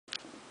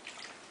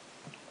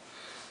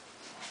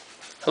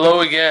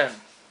Hello again.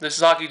 This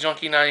is Hockey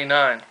Junkie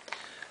 99.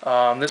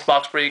 This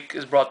box break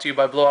is brought to you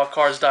by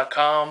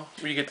BlowoutCards.com,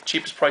 where you get the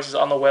cheapest prices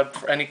on the web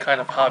for any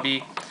kind of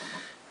hobby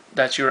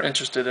that you're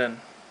interested in.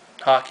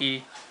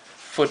 Hockey,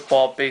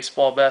 football,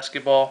 baseball,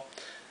 basketball,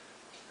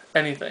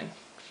 anything.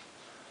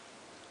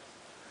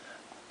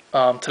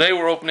 Today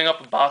we're opening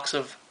up a box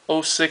of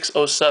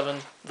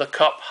 06-07 The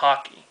Cup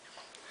Hockey.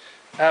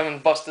 I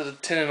haven't busted a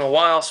tin in a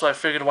while, so I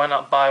figured why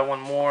not buy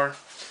one more.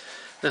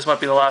 This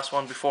might be the last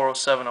one before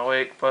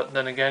 07-08, but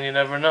then again, you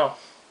never know.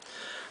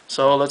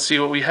 So let's see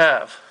what we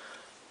have.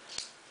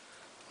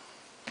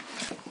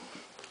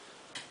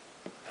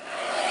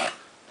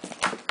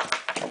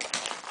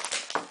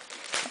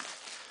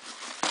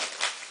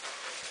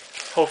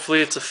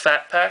 Hopefully it's a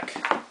fat pack.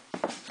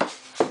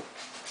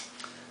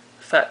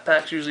 Fat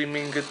packs usually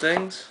mean good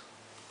things.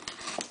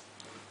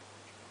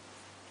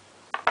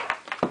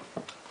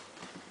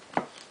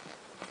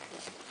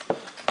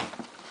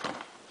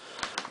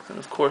 And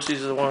of course,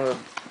 these are one of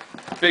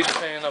the big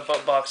pain in the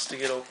butt boxes to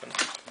get open.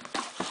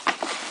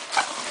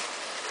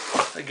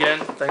 Again,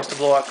 thanks to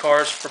Blowout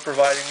Cards for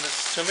providing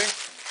this to me.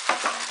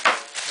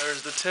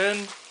 There's the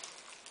tin.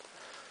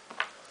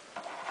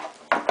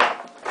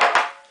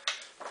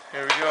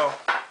 Here we go.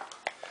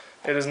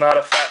 It is not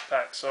a fat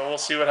pack, so we'll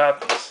see what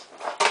happens.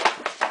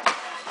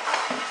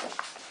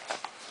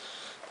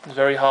 It's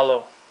very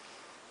hollow.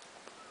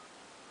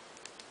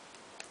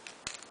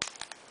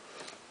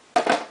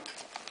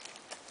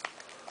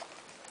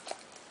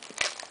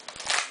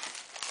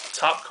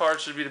 Top card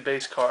should be the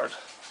base card.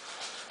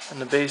 And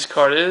the base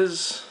card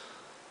is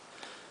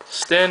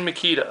Stan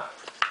Mikita.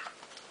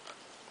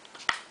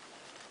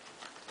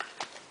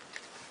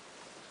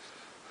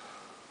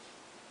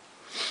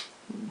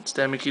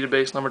 Stan Mikita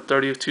base number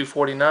 30 of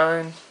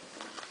 249.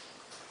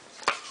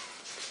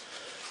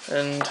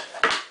 And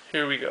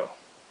here we go.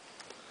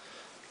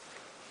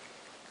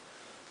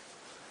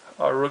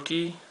 Our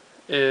rookie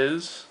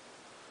is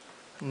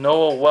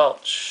Noah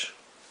Welch.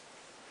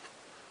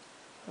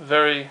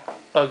 Very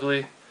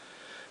ugly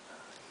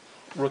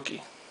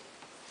rookie.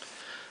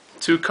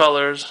 Two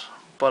colors,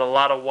 but a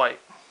lot of white.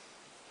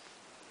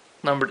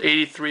 Numbered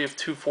 83 of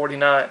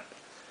 249.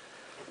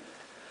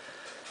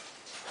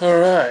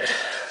 Alright.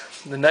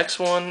 The next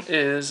one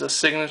is a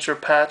signature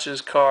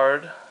patches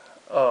card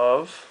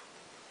of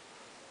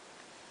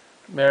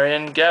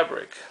Marian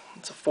Gaborik.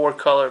 It's a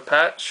 4-color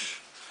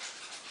patch.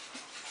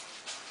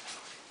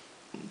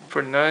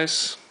 Pretty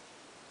nice.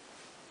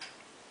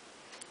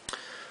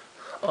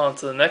 On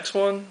to the next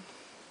one.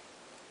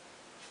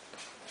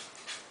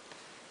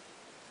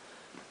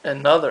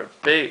 Another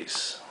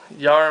base.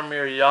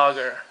 Jaromir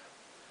Jagr.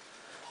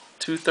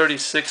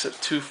 236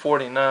 of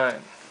 249.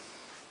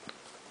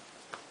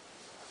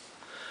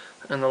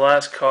 And the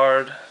last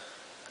card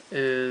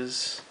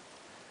is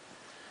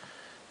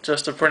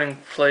just a printing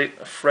plate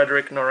of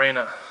Frederick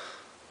Norrena.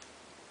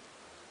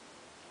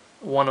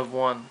 1 of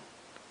 1.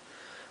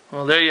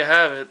 Well, there you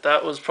have it.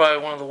 That was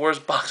probably one of the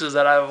worst boxes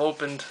that I've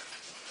opened.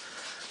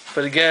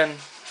 But again,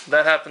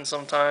 that happens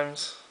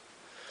sometimes.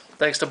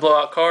 Thanks to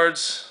Blowout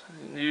Cards,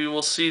 you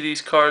will see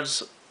these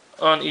cards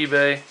on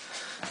eBay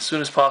as soon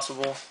as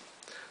possible.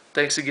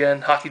 Thanks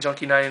again, Hockey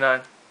Junkie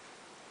 99.